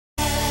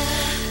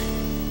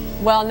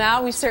Well,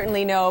 now we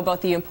certainly know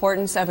about the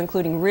importance of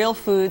including real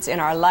foods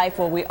in our life.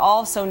 Well, we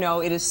also know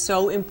it is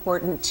so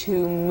important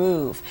to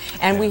move.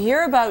 And we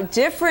hear about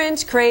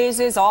different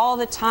crazes all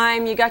the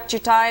time. You got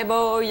your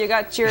Taebo, you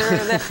got your...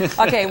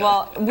 Okay,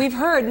 well, we've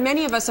heard,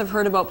 many of us have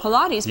heard about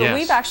Pilates, but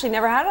we've actually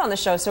never had it on the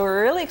show. So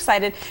we're really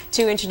excited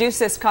to introduce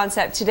this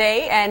concept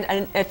today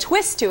and a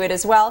twist to it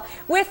as well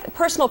with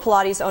personal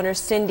Pilates owner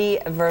Cindy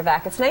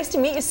Vervac. It's nice to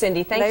meet you,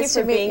 Cindy. Thank you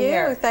for being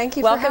here. Thank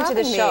you Welcome for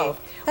having to the show.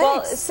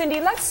 Well, Cindy,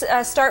 let's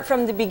start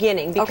from the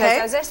beginning because,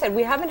 as I said,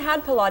 we haven't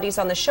had Pilates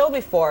on the show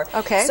before.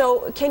 Okay.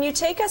 So can you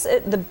take us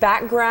the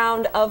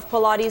background of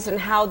Pilates and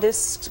how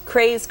this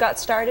craze got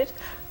started?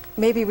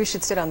 Maybe we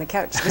should sit on the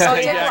couch.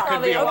 Yeah,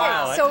 could be a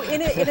while. So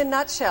in a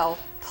nutshell,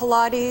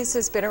 Pilates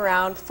has been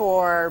around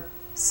for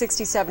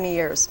 60, 70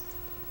 years.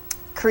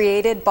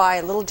 Created by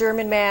a little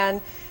German man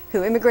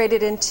who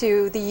immigrated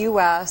into the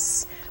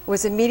U.S.,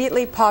 was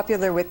immediately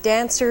popular with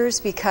dancers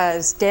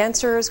because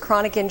dancers,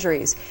 chronic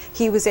injuries,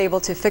 he was able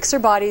to fix their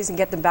bodies and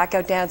get them back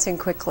out dancing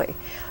quickly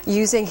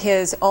using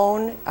his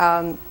own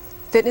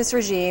fitness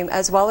regime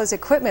as well as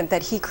equipment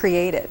that he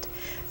created.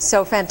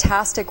 So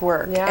fantastic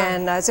work.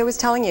 And as I was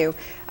telling you,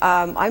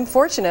 I'm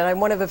fortunate. I'm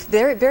one of the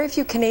very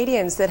few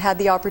Canadians that had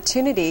the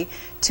opportunity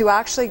to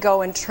actually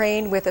go and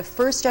train with a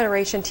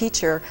first-generation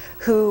teacher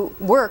who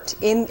worked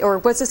in or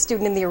was a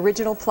student in the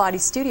original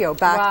Pilates studio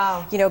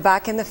back, you know,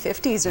 back in the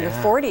 50s or the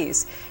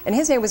 40s. And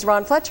his name was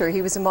Ron Fletcher.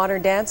 He was a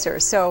modern dancer.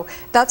 So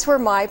that's where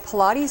my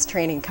Pilates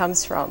training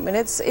comes from. And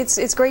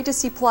it's great to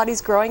see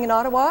Pilates growing in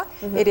Ottawa.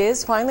 It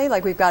is finally.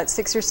 Like we've got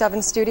 6 or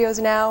 7 studios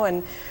now,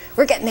 and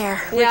we're getting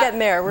there. We're getting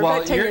there. We're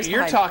about 10 years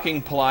you're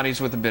talking Pilates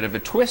with a bit of a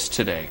twist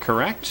today,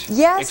 correct?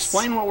 Yes.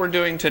 Explain what we're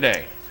doing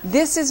today.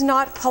 This is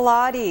not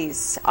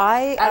Pilates.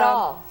 At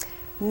all?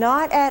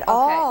 Not at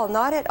all.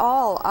 Not at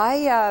all.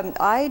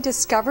 I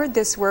discovered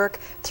this work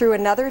through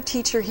another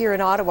teacher here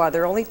in Ottawa.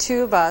 There are only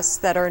 2 of us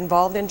that are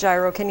involved in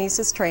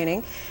gyrokinesis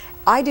training.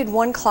 I did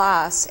 1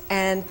 class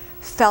and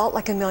felt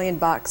like $1 million.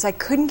 I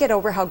couldn't get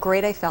over how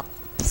great I felt.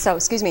 So,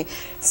 excuse me.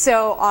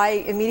 So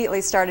I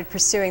immediately started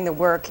pursuing the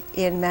work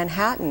in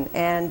Manhattan.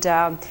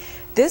 And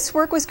this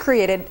work was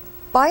created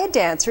by a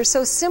dancer,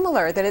 so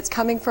similar that it's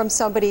coming from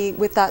somebody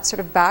with that sort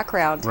of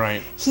background.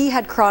 Right. He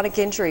had chronic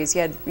injuries. He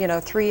had, you know,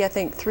 3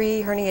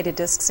 herniated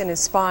discs in his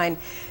spine,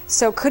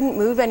 so couldn't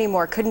move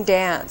anymore, couldn't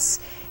dance.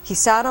 He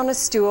sat on a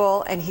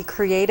stool and he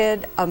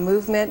created a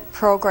movement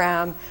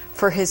program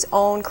for his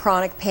own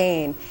chronic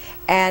pain.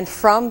 And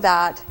from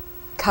that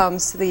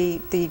comes the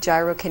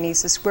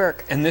gyrokinesis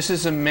work. And this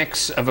is a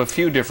mix of a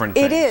few different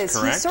things, It is.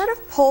 correct? He sort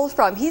of pulled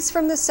from, he's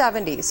from the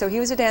 70s, so he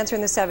was a dancer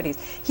in the 70s.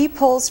 He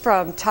pulls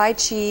from Tai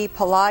Chi,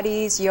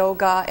 Pilates,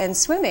 yoga, and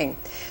swimming.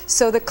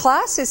 So the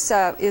class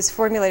is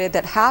formulated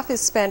that half is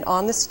spent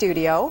on the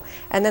studio,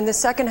 and then the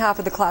second half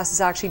of the class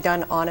is actually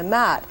done on a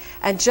mat.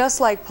 And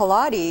just like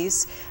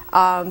Pilates,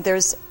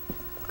 there's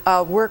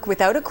work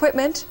without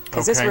equipment,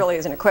 because this really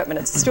isn't equipment,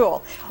 it's a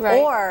stool.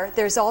 Or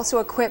there's also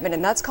equipment,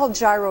 and that's called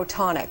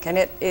gyrotonic, and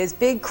it is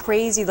big,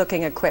 crazy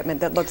looking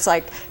equipment that looks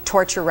like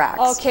torture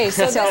racks. Okay,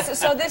 so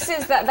this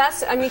is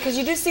that's I mean, because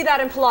you do see that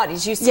in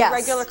Pilates. You see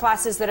regular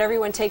classes that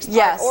everyone takes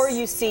part, or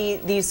you see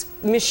these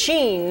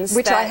machines.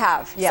 Which I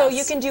have, So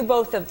you can do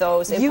both of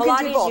those. In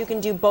Pilates, you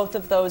can do both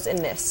of those in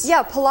this.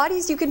 Yeah,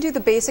 Pilates, you can do the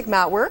basic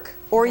mat work,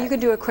 or you can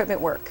do equipment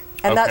work.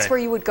 And that's where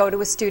you would go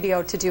to a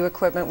studio to do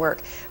equipment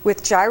work.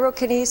 With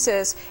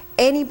gyrokinesis,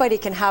 anybody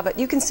can have it.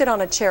 You can sit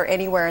on a chair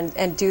anywhere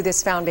and do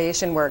this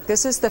foundation work.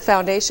 This is the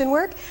foundation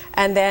work,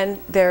 and then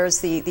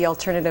there's the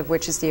alternative,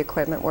 which is the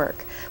equipment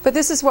work. But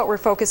this is what we're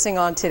focusing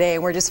on today,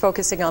 and we're just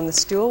focusing on the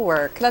stool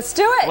work. Let's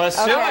do it.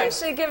 Let's do it.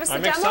 Should give us a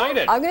I'm demo?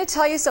 excited. I'm going to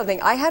tell you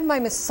something. I had my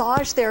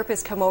massage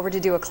therapist come over to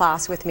do a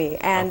class with me,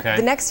 and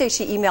the next day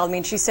she emailed me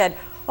and she said,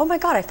 "Oh my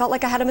God, I felt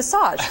like I had a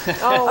massage."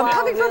 I'm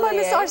coming from my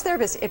massage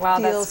therapist. It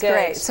feels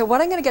great. So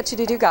what I'm going to get you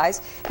to do, guys,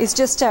 is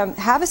just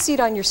have a seat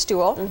on your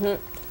stool.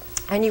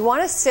 And you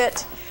want to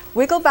sit,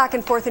 wiggle back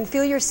and forth and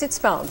feel your sits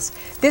bones.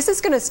 This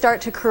is going to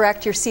start to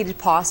correct your seated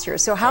posture.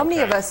 So how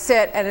many of us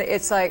sit and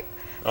it's like,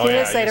 a few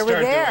minutes later,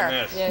 we're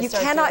there. You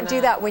cannot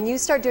do that. When you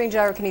start doing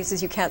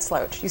gyrokinesis, you can't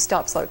slouch. You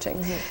stop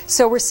slouching.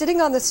 So we're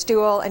sitting on the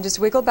stool and just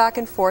wiggle back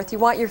and forth. You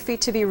want your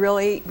feet to be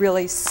really,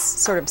 really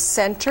sort of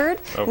centered.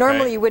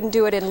 Normally, you wouldn't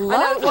do it in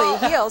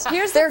lovely heels.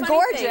 They're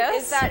gorgeous. Thing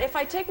is that if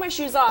I take my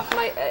shoes off,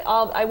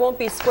 I won't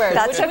be squared.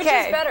 That's which is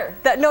better.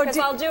 Because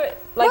I'll do it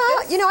like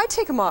this. You know, I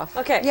take them off.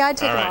 Okay. Yeah, I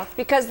take them off.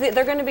 Because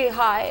they're going to be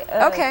high.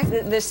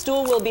 The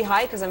stool will be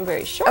high because I'm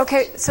very short.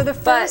 Okay, so the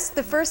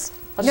first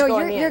no,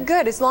 you're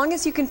good. As long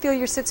as you can feel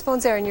your sits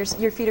bones there and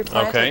your feet are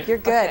planted, you're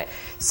good.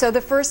 So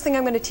the first thing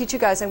I'm going to teach you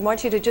guys, I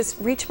want you to just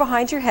reach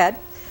behind your head,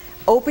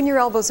 open your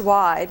elbows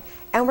wide,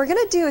 and we're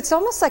going to do, it's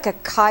almost like a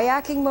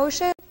kayaking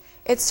motion.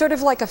 It's sort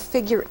of like a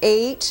figure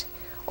 8,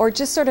 or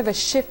just sort of a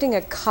shifting,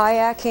 a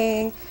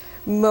kayaking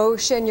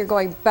motion. You're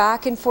going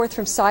back and forth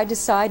from side to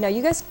side. Now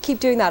you guys keep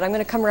doing that. I'm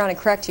going to come around and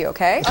correct you,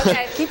 okay?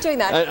 Okay. Keep doing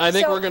that. I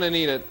think we're going to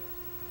need it.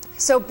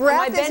 So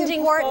breath is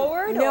important.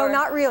 Forward, no,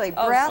 not really.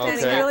 Breath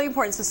is really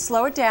important. So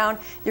slow it down.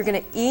 You're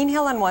going to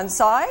inhale on one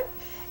side,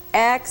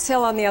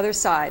 exhale on the other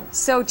side.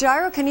 So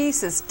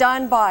gyrokinesis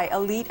done by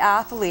elite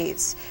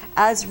athletes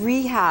as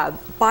rehab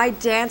by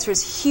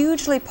dancers,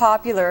 hugely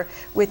popular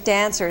with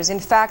dancers. In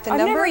fact, I've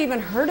never even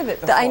heard of it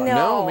before. I know,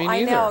 No, me I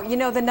neither. know. You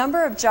know, the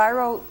number of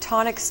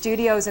gyrotonic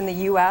studios in the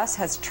U.S.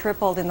 has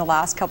tripled in the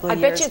last couple of I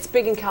years. bet you it's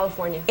big in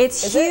California.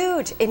 It's Is it?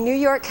 huge. In New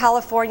York,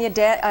 California,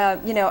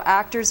 you know,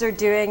 actors are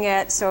doing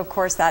it, so of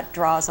course that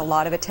draws a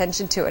lot of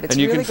attention to it. It's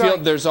And you really can feel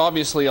growing. there's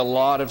obviously a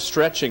lot of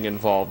stretching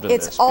involved in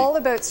this. It's all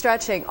about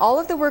stretching. All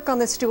of the work on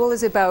the stool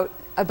is about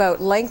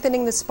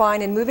lengthening the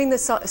spine and moving the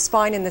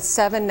spine in the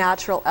 7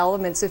 natural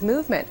elements of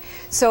movement.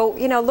 So,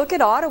 you know, look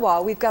at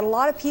Ottawa. We've got a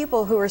lot of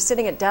people who are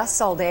sitting at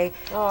desks all day.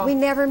 We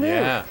never move.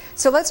 Yeah.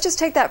 So let's just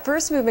take that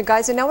first movement,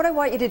 guys. And now what I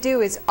want you to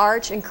do is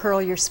arch and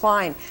curl your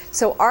spine.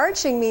 So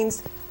arching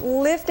means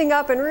lifting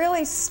up and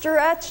really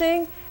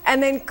stretching.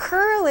 And then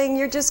curling,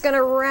 you're just going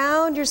to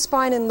round your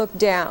spine and look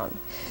down.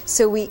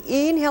 So we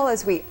inhale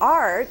as we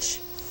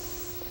arch.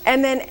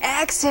 And then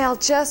exhale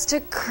just to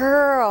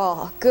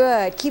curl.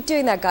 Good. Keep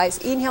doing that, guys.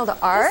 Inhale to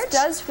arch. This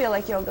does feel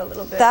like yoga a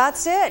little bit.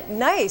 That's it.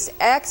 Nice.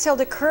 Exhale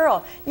to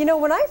curl. You know,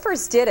 when I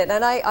first did it,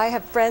 and I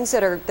have friends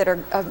that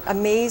are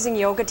amazing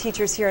yoga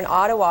teachers here in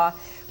Ottawa,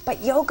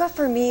 but yoga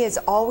for me is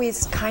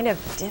always kind of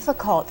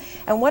difficult.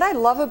 And what I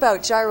love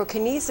about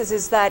gyrokinesis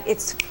is that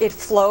it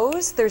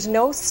flows. There's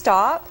no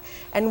stop.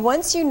 And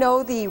once you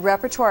know the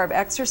repertoire of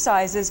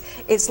exercises,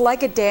 it's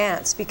like a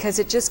dance because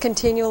it just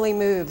continually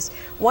moves.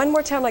 One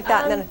more time like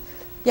that, and then,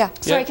 yeah.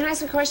 Sorry, can I ask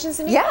some questions,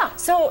 Cindy? Yeah.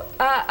 So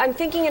I'm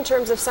thinking in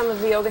terms of some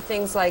of the yoga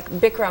things like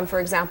Bikram, for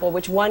example,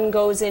 which one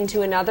goes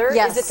into another.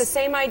 Yes. Is it the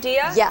same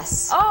idea?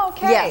 Yes. Oh,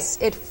 okay. Yes,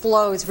 it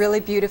flows really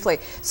beautifully.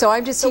 So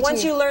I'm just So teaching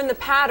once you learn the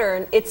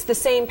pattern, it's the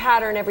same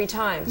pattern every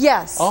time.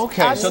 Yes.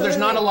 Okay, so there's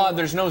not a absolutely. lot,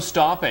 there's no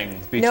stopping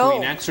between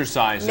No.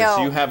 exercises. No,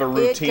 You have a it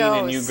routine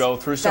and you goes. go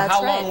through. So That's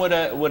how right.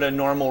 long would a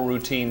normal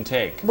routine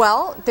take?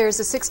 Well,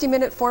 there's a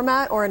 60-minute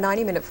format or a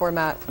 90-minute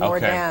format, more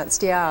Okay.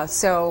 advanced. Yeah.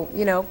 So,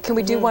 you know, can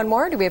we do one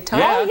more? Do we have time?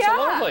 Yeah, Oh, yeah.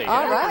 absolutely.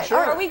 All Yeah, right. Sure.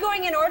 Are we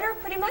going in order,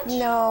 pretty much?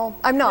 No,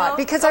 I'm not, No?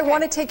 because I Okay.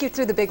 want to take you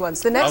through the big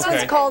ones. The next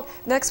Okay.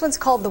 one's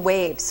called the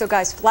wave. So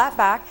guys, flat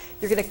back.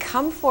 You're going to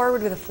come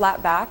forward with a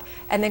flat back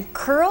and then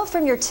curl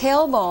from your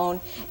tailbone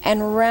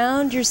and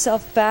round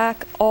yourself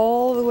back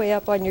all the way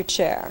up on your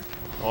chair.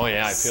 Oh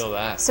yeah, I feel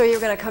that. So you're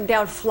going to come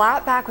down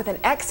flat back with an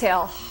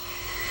exhale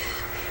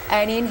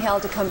and inhale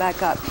to come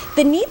back up.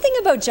 The neat thing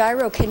about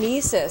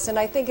gyrokinesis, and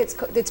I think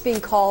it's being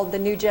called the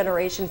new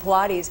generation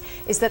Pilates,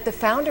 is that the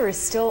founder is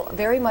still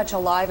very much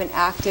alive and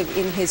active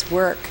in his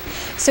work.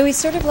 So he's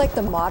sort of like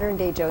the modern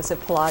day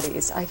Joseph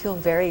Pilates. I feel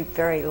very,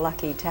 very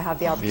lucky to have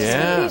the opportunity.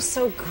 Yeah. It's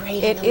so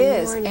great It in the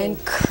is. morning.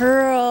 And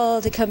curl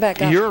to come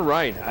back up. You're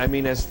right. I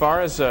mean, as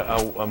far as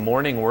a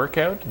morning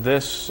workout,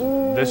 this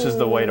is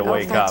the way to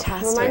wake up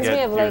fantastic. to Reminds get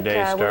me of your like, day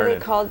what are started.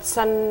 they called?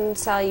 Sun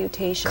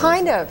salutations.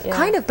 Kind of,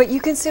 Yeah. but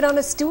you can sit on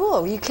a stool.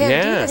 You can't do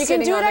Yeah. this You can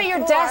sitting do on it the at your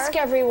floor. desk,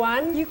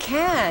 everyone. You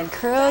can.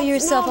 Curl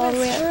yourself no, all the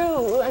way that's up.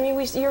 true. I mean,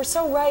 you're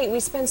so right.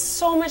 We spend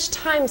so much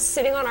time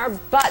sitting on our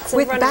butts in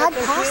With front bad of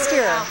a computer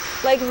posture. now,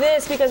 like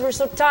this, because we're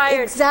so tired.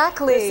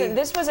 Exactly. Listen,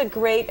 this was a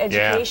great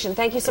education.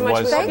 Thank you so It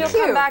much. was. We hope you'll Thank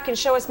you. come back and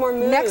show us more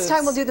moves. Next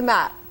time we'll do the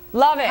mat.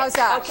 Love it. How's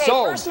that? Okay,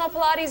 Sold.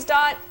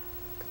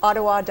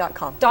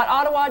 Ottawa.com.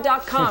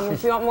 personalpilates.ottawa.com.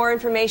 If you want more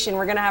information,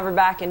 we're going to have her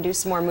back and do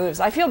some more moves.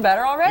 I feel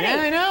better already.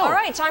 Yeah, I know. All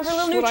right, time for a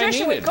little This is what I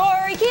nutrition with needed.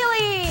 Corey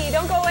Keeley.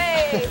 Don't go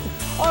away.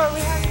 Or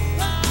we have...